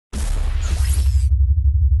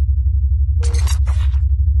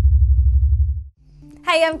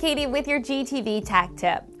Hi, I'm Katie with your GTV Tech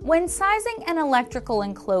Tip. When sizing an electrical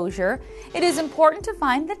enclosure, it is important to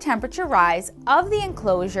find the temperature rise of the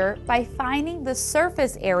enclosure by finding the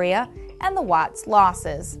surface area and the watts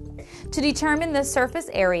losses. To determine the surface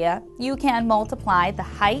area, you can multiply the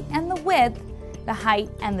height and the width, the height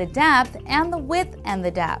and the depth, and the width and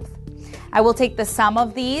the depth. I will take the sum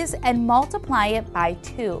of these and multiply it by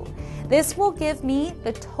 2. This will give me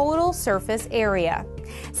the total surface area.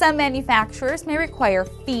 Some manufacturers may require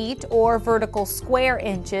feet or vertical square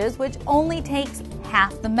inches, which only takes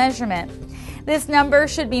half the measurement. This number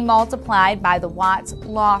should be multiplied by the watts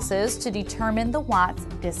losses to determine the watts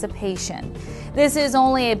dissipation. This is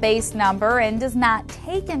only a base number and does not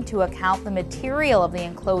take into account the material of the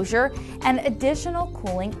enclosure and additional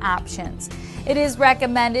cooling options. It is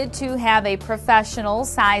recommended to have a professional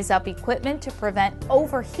size up equipment to prevent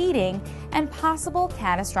overheating and possible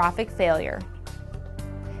catastrophic failure.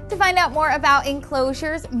 To find out more about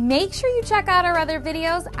enclosures, make sure you check out our other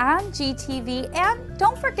videos on GTV and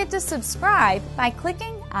don't forget to subscribe by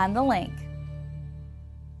clicking on the link.